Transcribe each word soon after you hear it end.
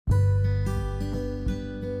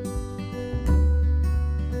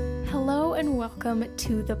and welcome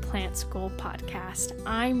to the Plant School Podcast.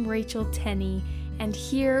 I'm Rachel Tenney, and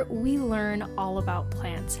here we learn all about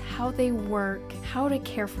plants, how they work, how to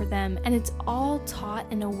care for them, and it's all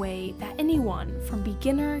taught in a way that anyone from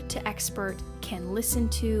beginner to expert can listen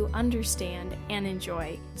to, understand, and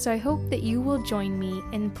enjoy. So I hope that you will join me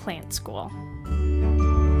in Plant School.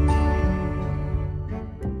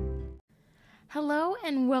 Hello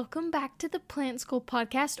and welcome back to the Plant School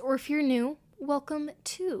Podcast, or if you're new, welcome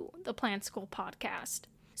to the Plant School Podcast.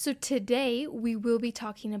 So today we will be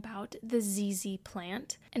talking about the ZZ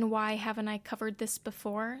plant, and why haven't I covered this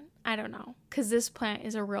before? I don't know, because this plant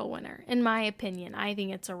is a real winner. In my opinion, I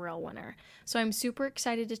think it's a real winner. So I'm super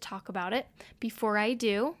excited to talk about it. Before I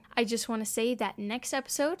do, I just want to say that next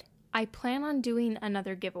episode, I plan on doing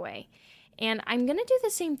another giveaway. And I'm going to do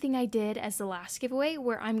the same thing I did as the last giveaway,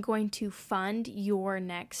 where I'm going to fund your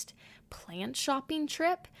next plant shopping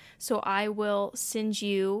trip. So I will send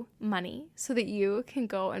you money so that you can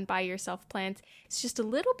go and buy yourself plants. It's just a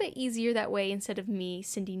little bit easier that way instead of me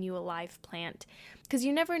sending you a live plant, because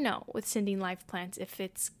you never know with sending live plants if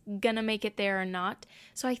it's gonna make it there or not.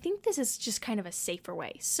 So I think this is just kind of a safer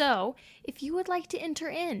way. So if you would like to enter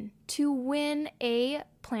in to win a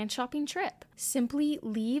plant shopping trip, simply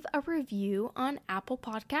leave a review on Apple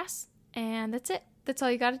Podcasts, and that's it. That's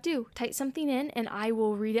all you got to do. Type something in and I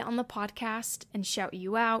will read it on the podcast and shout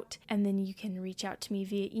you out. And then you can reach out to me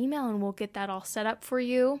via email and we'll get that all set up for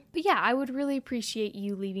you. But yeah, I would really appreciate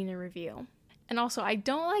you leaving a review. And also, I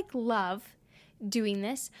don't love doing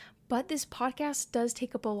this, but this podcast does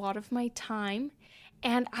take up a lot of my time.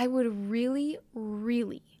 And I would really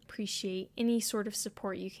appreciate any sort of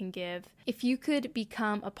support you can give. If you could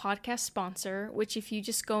become a podcast sponsor, which if you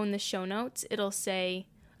just go in the show notes, it'll say...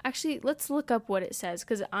 Actually, let's look up what it says,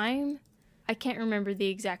 because I can't remember the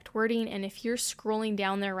exact wording, and if you're scrolling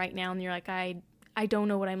down there right now and you're like, I don't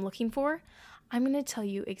know what I'm looking for, I'm going to tell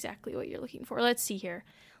you exactly what you're looking for. Let's see here.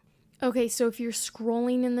 Okay, so if you're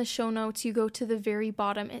scrolling in the show notes, you go to the very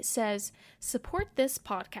bottom, it says, support this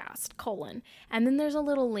podcast, : and then there's a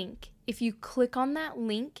little link. If you click on that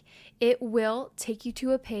link, it will take you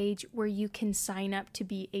to a page where you can sign up to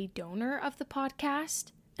be a donor of the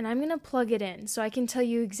podcast. And I'm going to plug it in so I can tell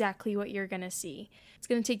you exactly what you're going to see. It's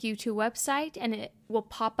going to take you to a website and it will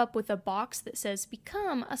pop up with a box that says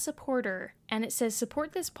become a supporter. And it says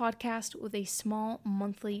support this podcast with a small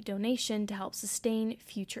monthly donation to help sustain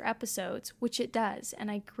future episodes, which it does. And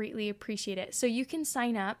I greatly appreciate it. So you can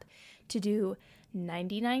sign up to do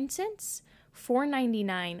 99 cents,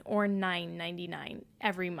 $4.99, or $9.99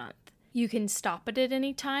 every month. You can stop it at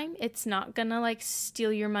any time. It's not gonna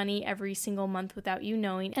steal your money every single month without you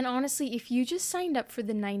knowing. And honestly, if you just signed up for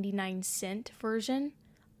the 99-cent version,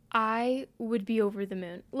 I would be over the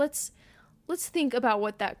moon. Let's think about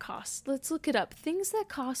what that costs. Let's look it up. Things that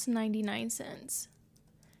cost 99 cents.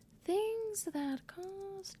 Things that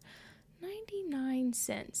cost 99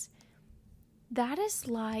 cents. That is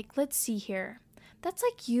let's see here. That's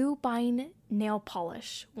like you buying nail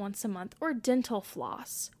polish once a month or dental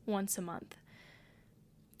floss once a month.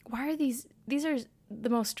 Why are these are the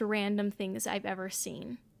most random things I've ever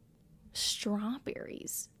seen.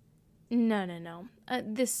 Strawberries. No.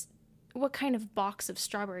 What kind of box of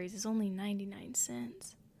strawberries is only 99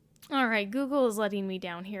 cents? All right, Google is letting me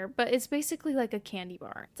down here, but it's basically like a candy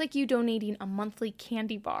bar. It's like you donating a monthly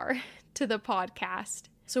candy bar to the podcast.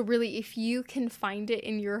 So really, if you can find it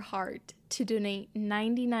in your heart to donate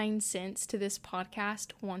 99 cents to this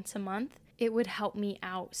podcast once a month, it would help me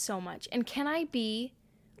out so much. And can I be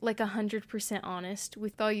 100% honest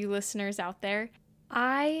with all you listeners out there?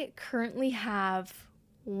 I currently have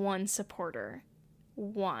one supporter.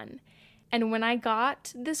 One. And when I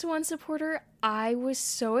got this one supporter, I was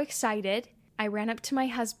so excited. I ran up to my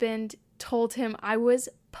husband, told him I was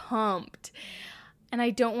pumped. And I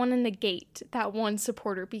don't want to negate that one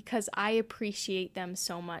supporter because I appreciate them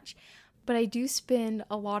so much. But I do spend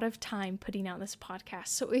a lot of time putting out this podcast.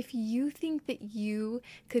 So if you think that you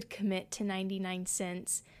could commit to 99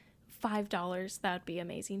 cents, $5, that would be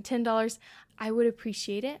amazing. $10, I would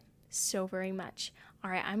appreciate it so very much.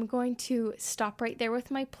 All right, I'm going to stop right there with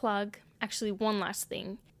my plug. Actually, one last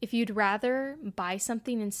thing. If you'd rather buy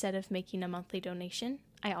something instead of making a monthly donation,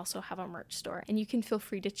 I also have a merch store, and you can feel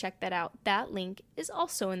free to check that out. That link is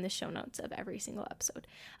also in the show notes of every single episode.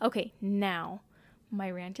 Okay, now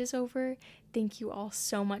my rant is over. Thank you all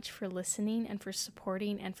so much for listening and for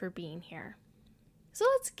supporting and for being here. So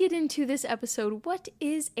let's get into this episode. What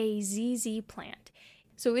is a ZZ plant?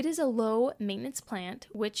 So it is a low maintenance plant,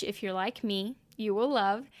 which if you're like me, you will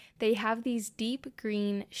love. They have these deep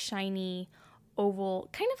green, shiny, oval,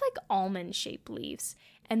 kind of like almond-shaped leaves,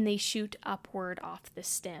 and they shoot upward off the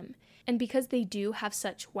stem. And because they do have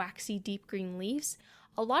such waxy deep green leaves,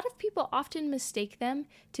 a lot of people often mistake them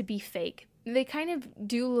to be fake. They kind of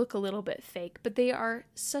do look a little bit fake, but they are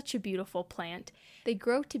such a beautiful plant. They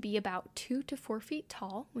grow to be about 2 to 4 feet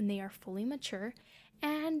tall when they are fully mature,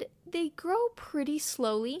 and they grow pretty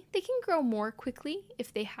slowly. They can grow more quickly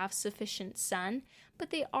if they have sufficient sun, but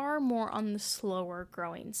they are more on the slower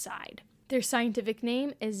growing side. Their scientific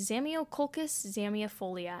name is Zamioculcas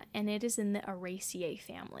zammiifolia, and it is in the Araceae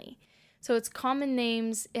family. So its common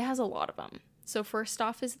names, it has a lot of them. So first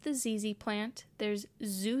off is the ZZ plant. There's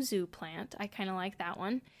Zuzu plant. I kind of like that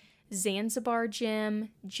one. Zanzibar gem,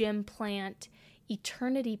 gem plant,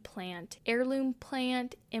 eternity plant, heirloom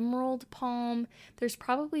plant, emerald palm. There's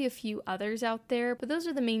probably a few others out there, but those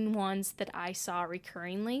are the main ones that I saw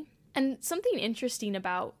recurringly. And something interesting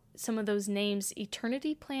about some of those names,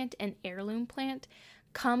 eternity plant and heirloom plant,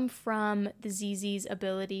 come from the ZZ's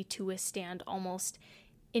ability to withstand almost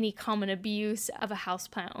any common abuse of a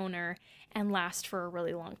houseplant owner and last for a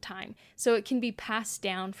really long time. So it can be passed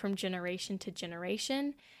down from generation to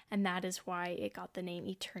generation, and that is why it got the name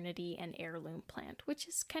eternity and heirloom plant, which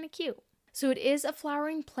is kind of cute. So it is a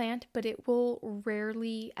flowering plant, but it will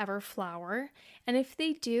rarely ever flower. And if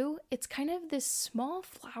they do, it's kind of this small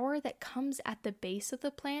flower that comes at the base of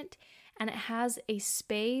the plant, and it has a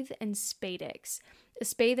spathe and spadix. A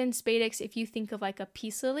spathe and spadix, if you think of like a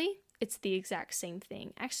peace lily, it's the exact same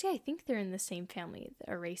thing. Actually, I think they're in the same family,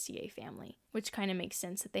 the Araceae family, which kind of makes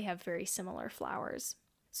sense that they have very similar flowers.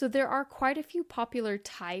 So there are quite a few popular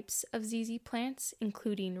types of ZZ plants,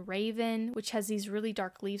 including Raven, which has these really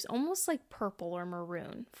dark leaves, almost like purple or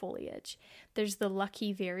maroon foliage. There's the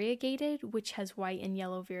Lucky Variegated, which has white and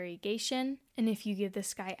yellow variegation, and if you give the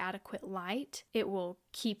sky adequate light, it will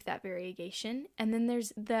keep that variegation. And then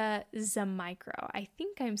there's the Zamicro. I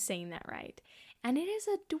think I'm saying that right. And it is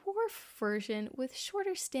a dwarf version with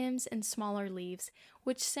shorter stems and smaller leaves,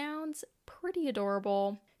 which sounds pretty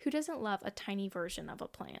adorable. Who doesn't love a tiny version of a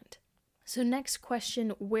plant? So next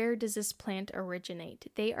question, where does this plant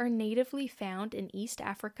originate? They are natively found in East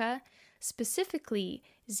Africa, specifically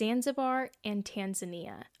Zanzibar and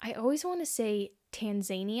Tanzania. I always want to say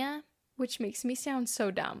Tanzania, which makes me sound so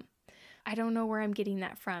dumb. I don't know where I'm getting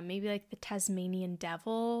that from. Maybe like the Tasmanian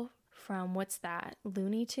devil from, what's that,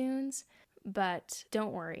 Looney Tunes? But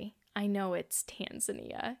don't worry, I know it's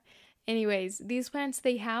Tanzania. Anyways, these plants,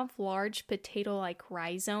 they have large potato-like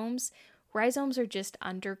rhizomes. Rhizomes are just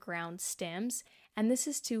underground stems, and this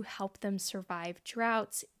is to help them survive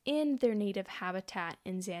droughts in their native habitat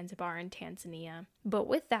in Zanzibar and Tanzania. But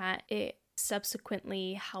with that, it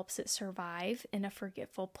subsequently helps it survive in a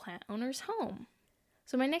forgetful plant owner's home.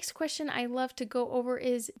 So my next question I love to go over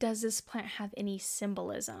is, does this plant have any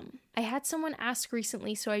symbolism? I had someone ask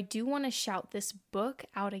recently, so I do want to shout this book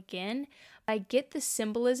out again. I get the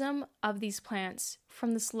symbolism of these plants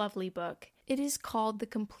from this lovely book. It is called The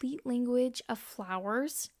Complete Language of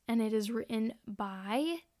Flowers, and it is written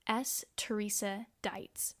by S. Teresa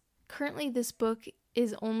Deitz. Currently, this book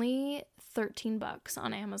is only $13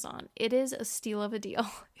 on Amazon. It is a steal of a deal.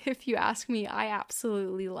 If you ask me, I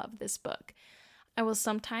absolutely love this book. I will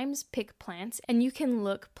sometimes pick plants, and you can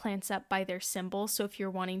look plants up by their symbol. So if you're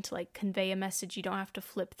wanting to like convey a message, you don't have to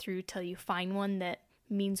flip through till you find one that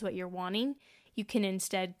means what you're wanting. You can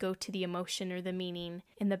instead go to the emotion or the meaning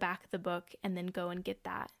in the back of the book and then go and get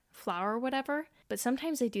that flower or whatever. But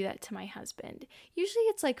sometimes I do that to my husband. Usually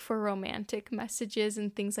it's like for romantic messages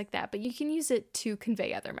and things like that, but you can use it to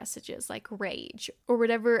convey other messages like rage or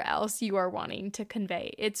whatever else you are wanting to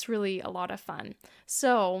convey. It's really a lot of fun.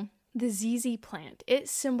 So the ZZ plant, it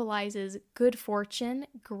symbolizes good fortune,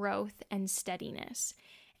 growth, and steadiness,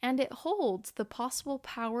 and it holds the possible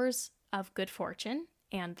powers of good fortune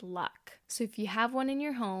and luck. So if you have one in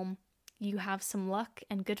your home, you have some luck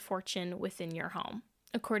and good fortune within your home,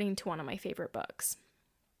 according to one of my favorite books.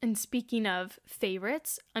 And speaking of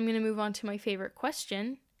favorites, I'm going to move on to my favorite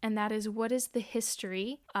question, and that is, what is the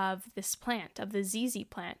history of this plant, of the ZZ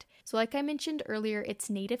plant? So like I mentioned earlier, it's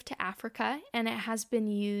native to Africa, and it has been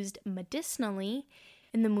used medicinally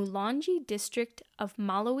in the Mulanje district of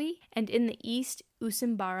Malawi and in the East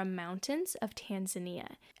Usambara Mountains of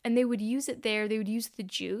Tanzania. And they would use it there, they would use the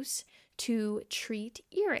juice to treat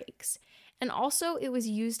earaches. And also it was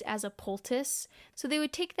used as a poultice. So they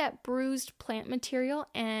would take that bruised plant material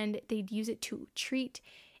and they'd use it to treat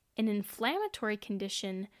an inflammatory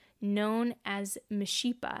condition known as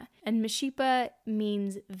Mishipa. And Mishipa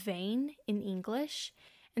means vein in English.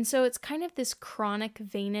 And so it's kind of this chronic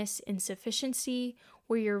venous insufficiency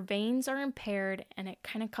where your veins are impaired and it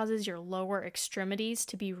kind of causes your lower extremities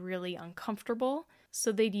to be really uncomfortable.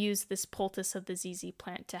 So they'd use this poultice of the ZZ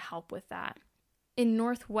plant to help with that. In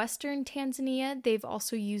northwestern Tanzania, they've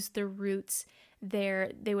also used the roots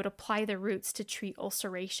there. They would apply the roots to treat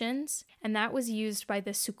ulcerations, and that was used by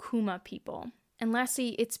the Sukuma people. And lastly,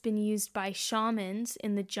 it's been used by shamans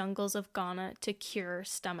in the jungles of Ghana to cure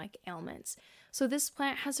stomach ailments. So this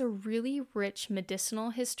plant has a really rich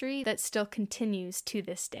medicinal history that still continues to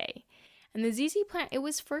this day. And the ZZ plant, it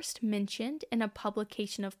was first mentioned in a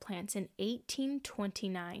publication of plants in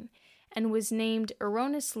 1829 and was named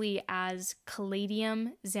erroneously as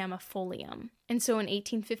Caladium zamifolium. And so in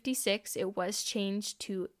 1856, it was changed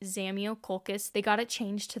to Zamioculcas. They got it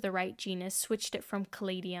changed to the right genus, switched it from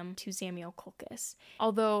Caladium to Zamioculcas.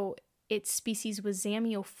 Although its species was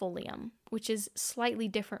Zamiofolium, which is slightly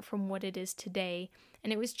different from what it is today.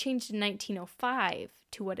 And it was changed in 1905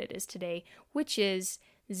 to what it is today, which is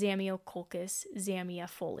Zamioculcas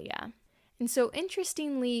zamiifolia. And so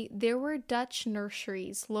interestingly, there were Dutch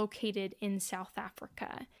nurseries located in South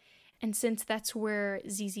Africa. And since that's where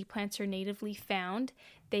ZZ plants are natively found,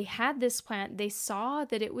 they had this plant. They saw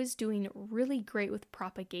that it was doing really great with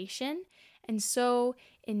propagation. And so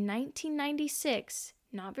in 1996,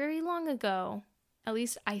 not very long ago, at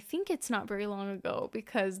least I think it's not very long ago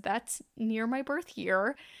because that's near my birth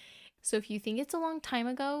year. So if you think it's a long time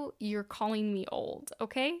ago, you're calling me old,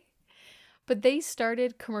 okay? But they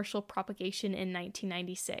started commercial propagation in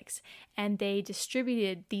 1996, and they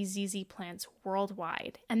distributed these ZZ plants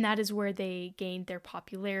worldwide, and that is where they gained their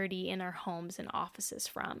popularity in our homes and offices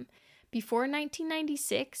from. Before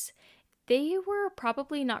 1996, they were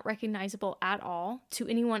probably not recognizable at all to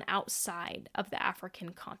anyone outside of the African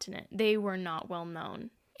continent. They were not well known.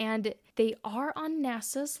 And they are on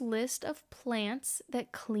NASA's list of plants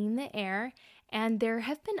that clean the air. And there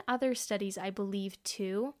have been other studies, I believe,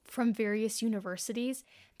 too, from various universities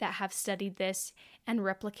that have studied this and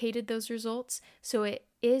replicated those results. So it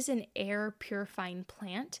is an air purifying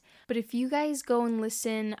plant. But if you guys go and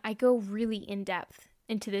listen, I go really in depth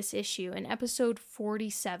into this issue. In episode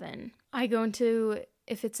 47, I go into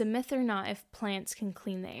if it's a myth or not if plants can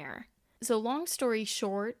clean the air. So long story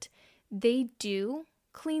short, they do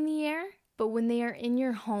clean the air. But when they are in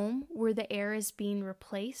your home where the air is being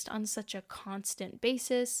replaced on such a constant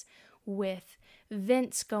basis with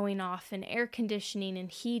vents going off and air conditioning and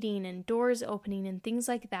heating and doors opening and things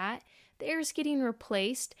like that, the air is getting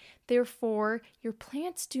replaced. Therefore, your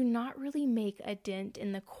plants do not really make a dent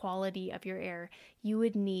in the quality of your air. You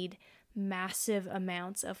would need massive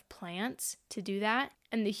amounts of plants to do that.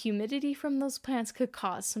 And the humidity from those plants could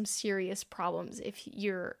cause some serious problems if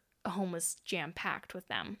your home was jam-packed with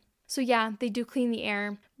them. So yeah, they do clean the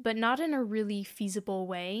air, but not in a really feasible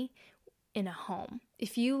way in a home.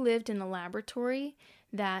 If you lived in a laboratory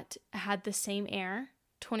that had the same air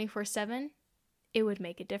 24/7, it would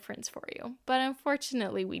make a difference for you. But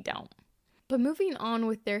unfortunately, we don't. But moving on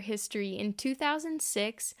with their history, in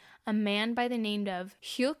 2006, a man by the name of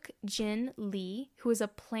Hyuk Jin Lee, who was a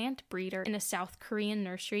plant breeder in a South Korean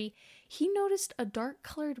nursery, he noticed a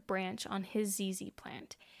dark-colored branch on his ZZ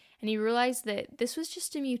plant. And he realized that this was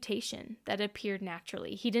just a mutation that appeared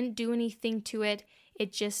naturally. He didn't do anything to it.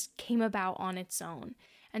 It just came about on its own.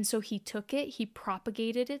 And so he took it, he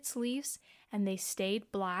propagated its leaves, and they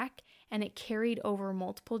stayed black, and it carried over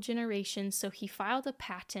multiple generations. So he filed a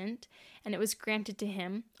patent, and it was granted to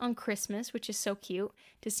him on Christmas, which is so cute,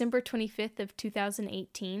 December 25th of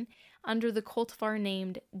 2018, under the cultivar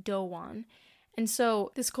named Dowan. And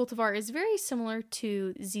so this cultivar is very similar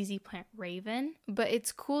to ZZ plant Raven, but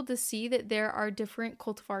it's cool to see that there are different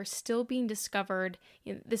cultivars still being discovered.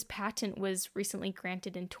 This patent was recently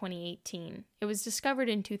granted in 2018. It was discovered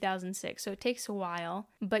in 2006, so it takes a while,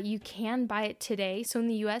 but you can buy it today. So in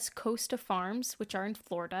the US, Costa Farms, which are in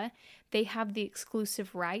Florida, they have the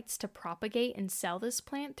exclusive rights to propagate and sell this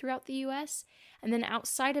plant throughout the US. And then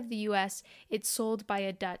outside of the US, it's sold by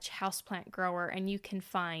a Dutch houseplant grower, and you can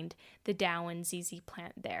find the Dowan ZZ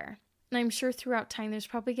plant there. And I'm sure throughout time there's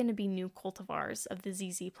probably going to be new cultivars of the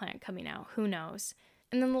ZZ plant coming out. Who knows?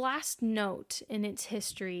 And then the last note in its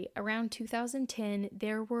history, around 2010,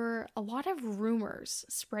 there were a lot of rumors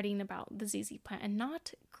spreading about the ZZ plant, and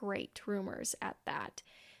not great rumors at that.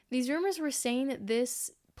 These rumors were saying that this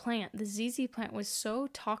plant, the ZZ plant, was so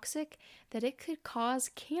toxic that it could cause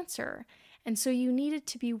cancer. And so you needed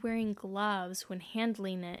to be wearing gloves when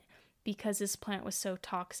handling it because this plant was so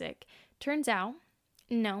toxic. Turns out,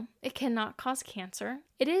 no, it cannot cause cancer.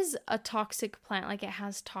 It is a toxic plant, like it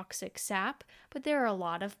has toxic sap, but there are a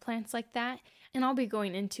lot of plants like that. And I'll be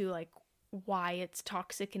going into like why it's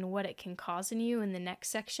toxic and what it can cause in you in the next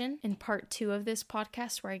section, in part 2 of this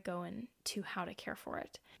podcast, where I go into how to care for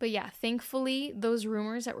it. But yeah, thankfully, those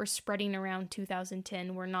rumors that were spreading around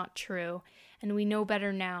 2010 were not true, and we know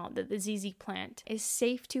better now that the ZZ plant is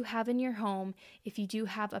safe to have in your home if you do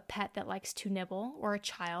have a pet that likes to nibble or a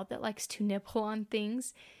child that likes to nibble on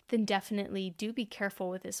things. Then definitely do be careful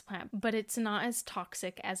with this plant, but it's not as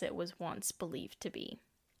toxic as it was once believed to be.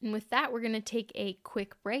 And with that, we're going to take a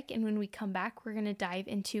quick break, and when we come back, we're going to dive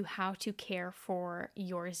into how to care for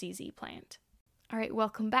your ZZ plant. All right,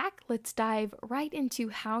 welcome back. Let's dive right into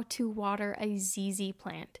how to water a ZZ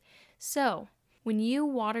plant. So, when you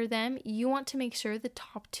water them, you want to make sure the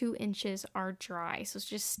top 2 inches are dry. So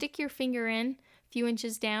just stick your finger in a few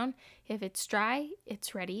inches down. If it's dry,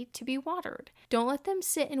 it's ready to be watered. Don't let them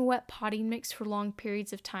sit in wet potting mix for long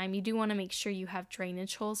periods of time. You do want to make sure you have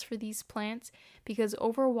drainage holes for these plants, because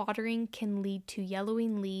overwatering can lead to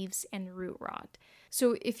yellowing leaves and root rot.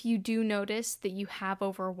 So if you do notice that you have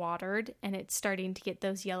overwatered and it's starting to get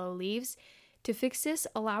those yellow leaves, to fix this,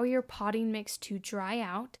 allow your potting mix to dry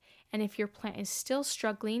out, and if your plant is still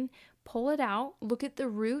struggling, pull it out, look at the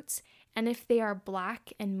roots, and if they are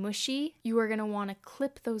black and mushy, you are going to want to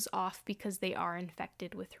clip those off because they are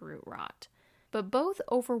infected with root rot. But both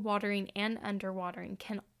overwatering and underwatering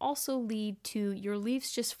can also lead to your leaves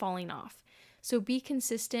just falling off. So be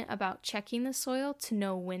consistent about checking the soil to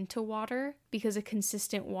know when to water, because a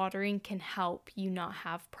consistent watering can help you not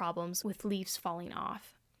have problems with leaves falling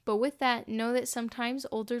off. But with that, know that sometimes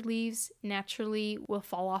older leaves naturally will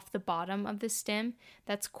fall off the bottom of the stem.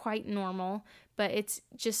 That's quite normal, but it's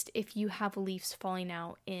just if you have leaves falling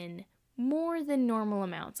out in more than normal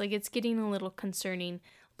amounts, like it's getting a little concerning,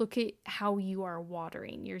 look at how you are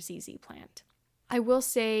watering your ZZ plant. I will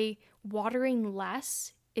say watering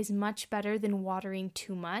less is much better than watering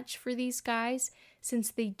too much for these guys, since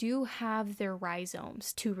they do have their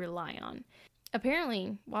rhizomes to rely on.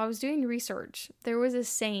 Apparently, while I was doing research, there was a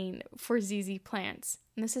saying for ZZ plants,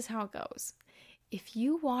 and this is how it goes. If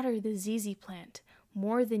you water the ZZ plant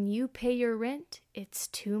more than you pay your rent, it's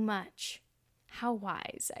too much. How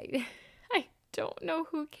wise. I don't know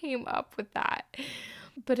who came up with that,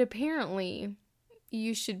 but apparently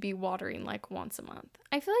you should be watering like once a month.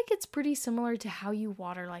 I feel like it's pretty similar to how you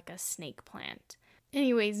water like a snake plant.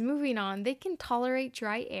 Anyways, moving on, they can tolerate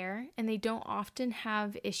dry air and they don't often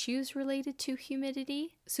have issues related to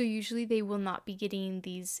humidity. So usually they will not be getting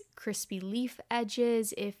these crispy leaf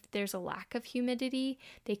edges if there's a lack of humidity.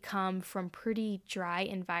 They come from pretty dry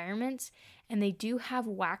environments, and they do have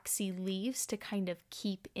waxy leaves to kind of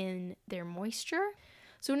keep in their moisture.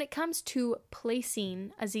 So when it comes to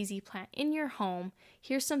placing a ZZ plant in your home,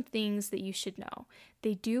 here's some things that you should know.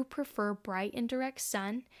 They do prefer bright and direct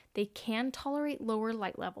sun. They can tolerate lower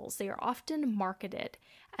light levels. They are often marketed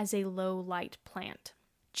as a low light plant.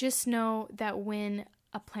 Just know that when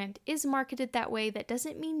a plant is marketed that way, that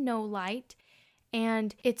doesn't mean no light,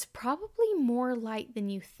 and it's probably more light than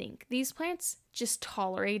you think. These plants just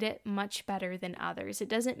tolerate it much better than others. It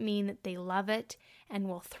doesn't mean that they love it and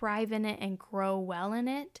will thrive in it and grow well in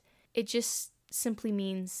it. It just simply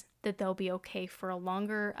means that they'll be okay for a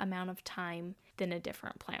longer amount of time than a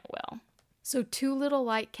different plant will. So too little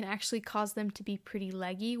light can actually cause them to be pretty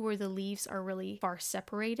leggy, where the leaves are really far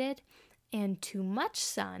separated. And too much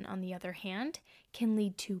sun, on the other hand, can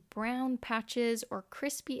lead to brown patches or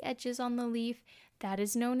crispy edges on the leaf. That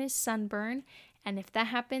is known as sunburn, and if that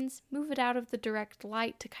happens, move it out of the direct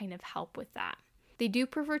light to kind of help with that. They do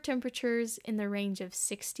prefer temperatures in the range of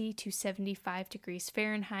 60 to 75 degrees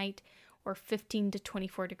Fahrenheit or 15 to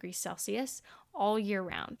 24 degrees Celsius all year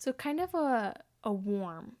round. So kind of a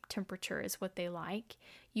warm temperature is what they like.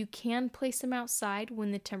 You can place them outside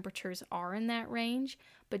when the temperatures are in that range,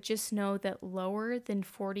 but just know that lower than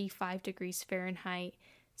 45 degrees Fahrenheit,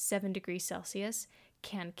 7 degrees Celsius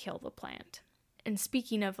can kill the plant. And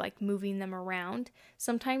speaking of like moving them around,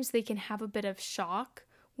 sometimes they can have a bit of shock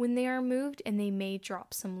when they are moved, and they may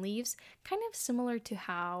drop some leaves, kind of similar to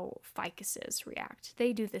how ficuses react.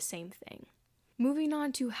 They do the same thing. Moving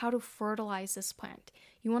on to how to fertilize this plant.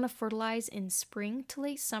 You want to fertilize in spring to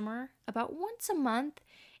late summer, about once a month,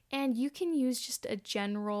 and you can use just a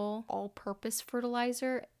general all-purpose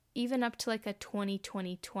fertilizer, even up to like a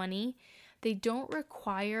 20-20-20. They don't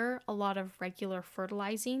require a lot of regular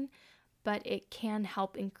fertilizing, but it can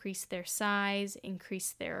help increase their size,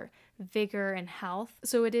 increase their vigor and health.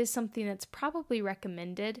 So it is something that's probably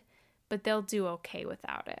recommended, but they'll do okay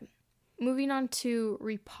without it. Moving on to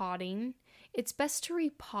repotting. It's best to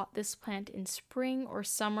repot this plant in spring or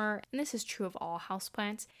summer, and this is true of all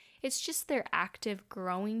houseplants. It's just their active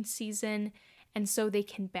growing season, and so they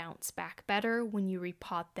can bounce back better when you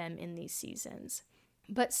repot them in these seasons.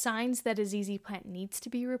 But signs that a ZZ plant needs to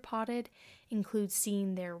be repotted include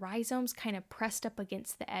seeing their rhizomes kind of pressed up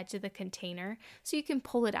against the edge of the container, so you can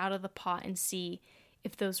pull it out of the pot and see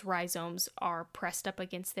if those rhizomes are pressed up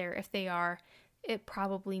against there. If they are, it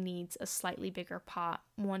probably needs a slightly bigger pot,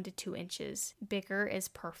 1 to 2 inches. Bigger is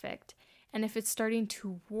perfect. And if it's starting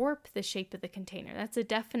to warp the shape of the container, that's a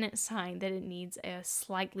definite sign that it needs a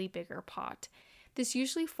slightly bigger pot. This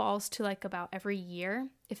usually falls to like about every year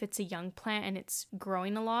if it's a young plant and it's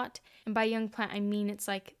growing a lot. And by young plant, I mean it's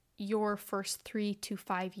like your first 3 to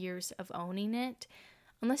 5 years of owning it,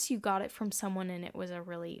 unless you got it from someone and it was a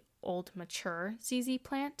really old, mature ZZ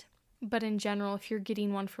plant. But in general, if you're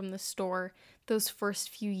getting one from the store, those first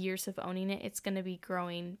few years of owning it, it's going to be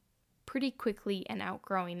growing pretty quickly and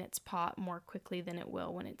outgrowing its pot more quickly than it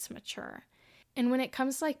will when it's mature. And when it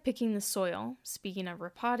comes to like picking the soil, speaking of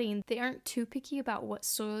repotting, they aren't too picky about what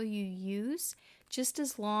soil you use, just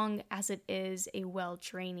as long as it is a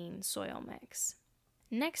well-draining soil mix.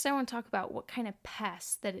 Next, I want to talk about what kind of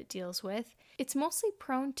pests that it deals with. It's mostly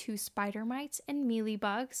prone to spider mites and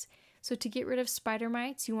mealybugs. So to get rid of spider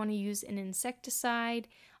mites, you want to use an insecticide.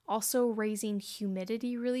 Also, raising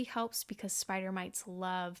humidity really helps because spider mites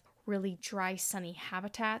love really dry, sunny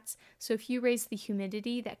habitats. So if you raise the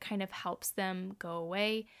humidity, that kind of helps them go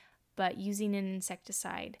away. But using an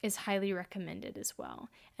insecticide is highly recommended as well.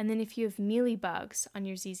 And then if you have mealybugs on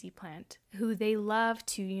your ZZ plant, who they love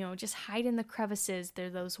to, just hide in the crevices,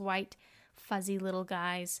 they're those white, fuzzy little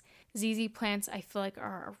guys. ZZ plants, I feel like,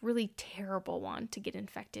 are a really terrible one to get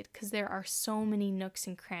infected because there are so many nooks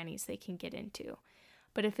and crannies they can get into.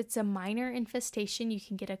 But if it's a minor infestation, you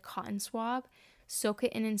can get a cotton swab, soak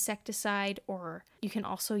it in insecticide, or you can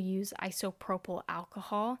also use isopropyl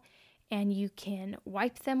alcohol, and you can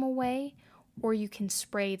wipe them away, or you can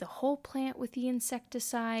spray the whole plant with the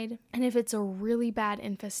insecticide. And if it's a really bad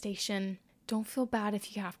infestation, don't feel bad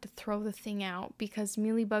if you have to throw the thing out because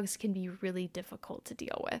mealybugs can be really difficult to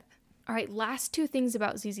deal with. All right, last 2 things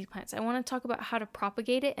about ZZ plants. I want to talk about how to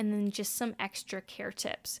propagate it and then just some extra care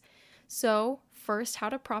tips. So first, how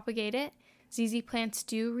to propagate it. ZZ plants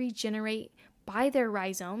do regenerate by their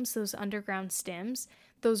rhizomes, those underground stems.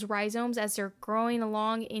 Those rhizomes, as they're growing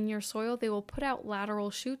along in your soil, they will put out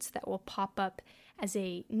lateral shoots that will pop up as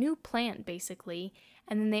a new plant, basically.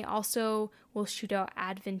 And then they also will shoot out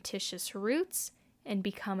adventitious roots and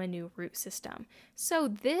become a new root system. So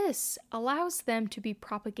this allows them to be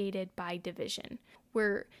propagated by division,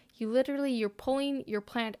 where you're pulling your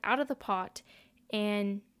plant out of the pot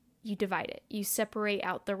and you divide it. You separate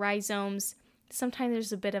out the rhizomes. Sometimes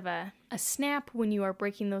there's a bit of a snap when you are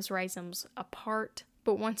breaking those rhizomes apart,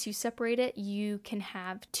 but once you separate it, you can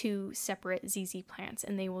have 2 separate ZZ plants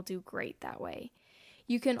and they will do great that way.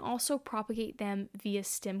 You can also propagate them via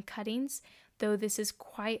stem cuttings, though this is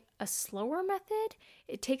quite a slower method.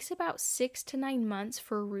 It takes about 6 to 9 months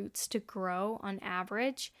for roots to grow on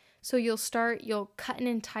average. So you'll cut an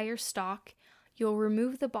entire stalk, you'll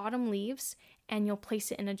remove the bottom leaves, and you'll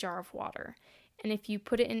place it in a jar of water. And if you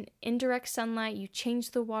put it in indirect sunlight, you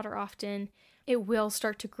change the water often, it will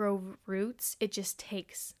start to grow roots. It just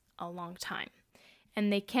takes a long time.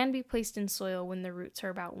 And they can be placed in soil when the roots are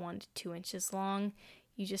about 1 to 2 inches long.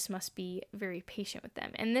 You just must be very patient with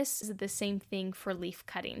them. And this is the same thing for leaf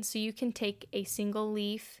cutting. So you can take a single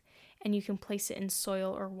leaf and you can place it in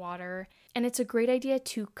soil or water. And it's a great idea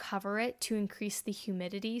to cover it to increase the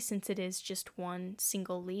humidity since it is just one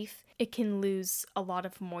single leaf. It can lose a lot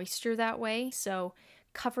of moisture that way. So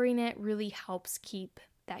covering it really helps keep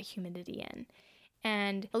that humidity in.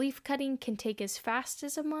 And a leaf cutting can take as fast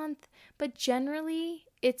as a month, but generally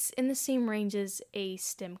it's in the same range as a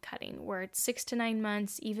stem cutting, where it's 6 to 9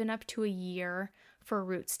 months, even up to a year for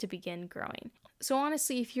roots to begin growing. So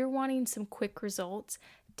honestly, if you're wanting some quick results,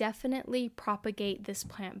 definitely propagate this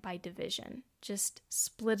plant by division. Just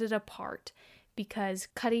split it apart because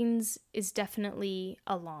cuttings is definitely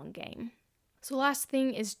a long game. So last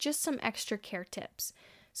thing is just some extra care tips.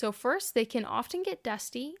 So first, they can often get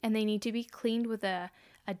dusty and they need to be cleaned with a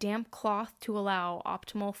damp cloth to allow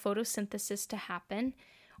optimal photosynthesis to happen.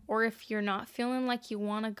 Or if you're not feeling like you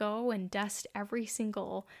want to go and dust every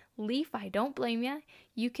single leaf, I don't blame you.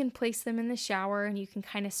 You can place them in the shower and you can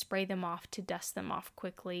kind of spray them off to dust them off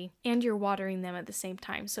quickly. And you're watering them at the same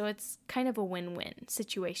time. So it's kind of a win-win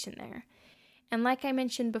situation there. And like I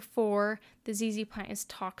mentioned before, the ZZ plant is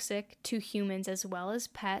toxic to humans as well as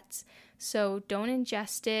pets. So don't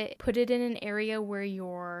ingest it. Put it in an area where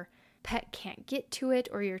your pet can't get to it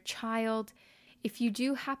or your child. If you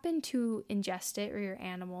do happen to ingest it or your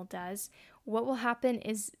animal does, what will happen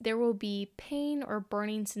is there will be pain or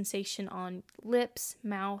burning sensation on lips,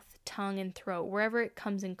 mouth, tongue, and throat, wherever it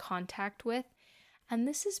comes in contact with. And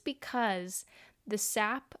this is because the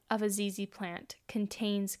sap of a ZZ plant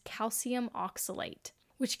contains calcium oxalate,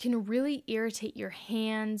 which can really irritate your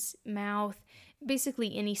hands, mouth,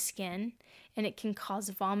 basically any skin, and it can cause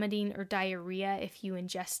vomiting or diarrhea if you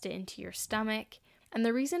ingest it into your stomach. And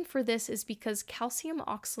the reason for this is because calcium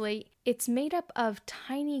oxalate, it's made up of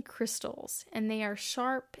tiny crystals, and they are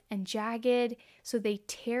sharp and jagged, so they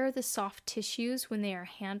tear the soft tissues when they are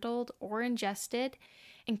handled or ingested.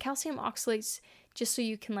 And calcium oxalates, just so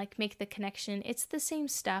you can make the connection, it's the same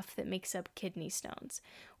stuff that makes up kidney stones,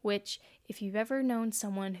 which if you've ever known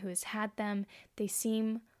someone who has had them, they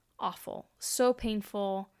seem awful, so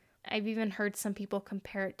painful. I've even heard some people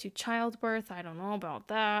compare it to childbirth. I don't know about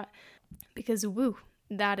that, because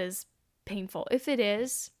that is painful. If it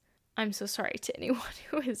is, I'm so sorry to anyone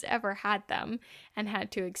who has ever had them and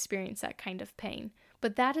had to experience that kind of pain.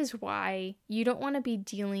 But that is why you don't want to be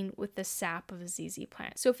dealing with the sap of a ZZ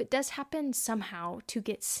plant. So if it does happen somehow to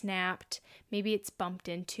get snapped, maybe it's bumped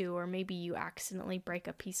into, or maybe you accidentally break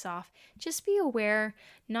a piece off, just be aware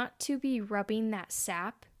not to be rubbing that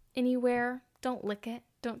sap anywhere. Don't lick it.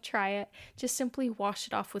 Don't try it. Just simply wash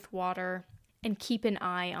it off with water and keep an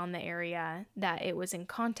eye on the area that it was in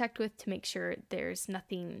contact with to make sure there's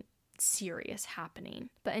nothing serious happening.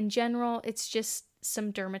 But in general, it's just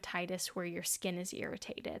some dermatitis where your skin is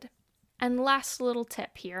irritated. And last little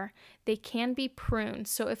tip here, they can be pruned.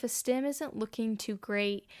 So if a stem isn't looking too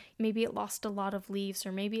great, maybe it lost a lot of leaves,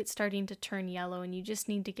 or maybe it's starting to turn yellow and you just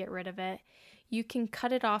need to get rid of it, you can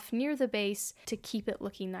cut it off near the base to keep it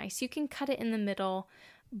looking nice. You can cut it in the middle,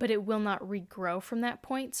 but it will not regrow from that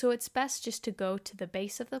point. So it's best just to go to the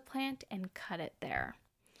base of the plant and cut it there.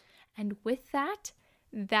 And with that,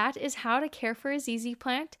 that is how to care for a ZZ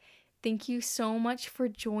plant. Thank you so much for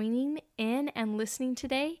joining in and listening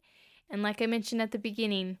today. And like I mentioned at the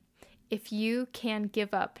beginning, if you can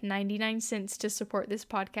give up 99 cents to support this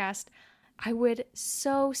podcast, I would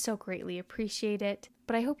so greatly appreciate it.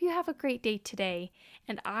 But I hope you have a great day today,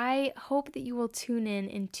 and I hope that you will tune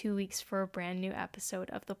in 2 weeks for a brand new episode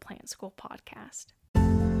of the Plant School Podcast.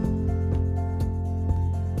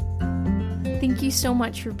 Thank you so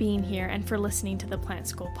much for being here and for listening to the Plant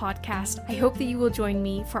School Podcast. I hope that you will join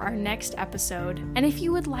me for our next episode. And if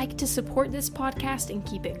you would like to support this podcast and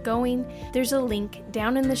keep it going, there's a link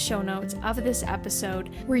down in the show notes of this episode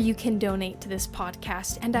where you can donate to this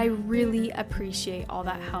podcast. And I really appreciate all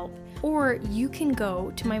that help. Or you can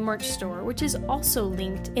go to my merch store, which is also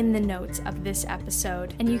linked in the notes of this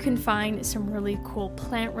episode. And you can find some really cool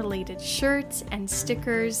plant-related shirts and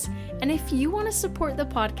stickers. And if you want to support the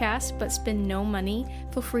podcast but spend no money,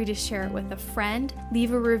 feel free to share it with a friend,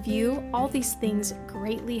 leave a review. All these things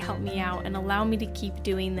greatly help me out and allow me to keep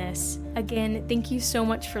doing this. Again, thank you so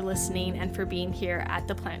much for listening and for being here at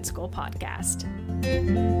the Plant School Podcast.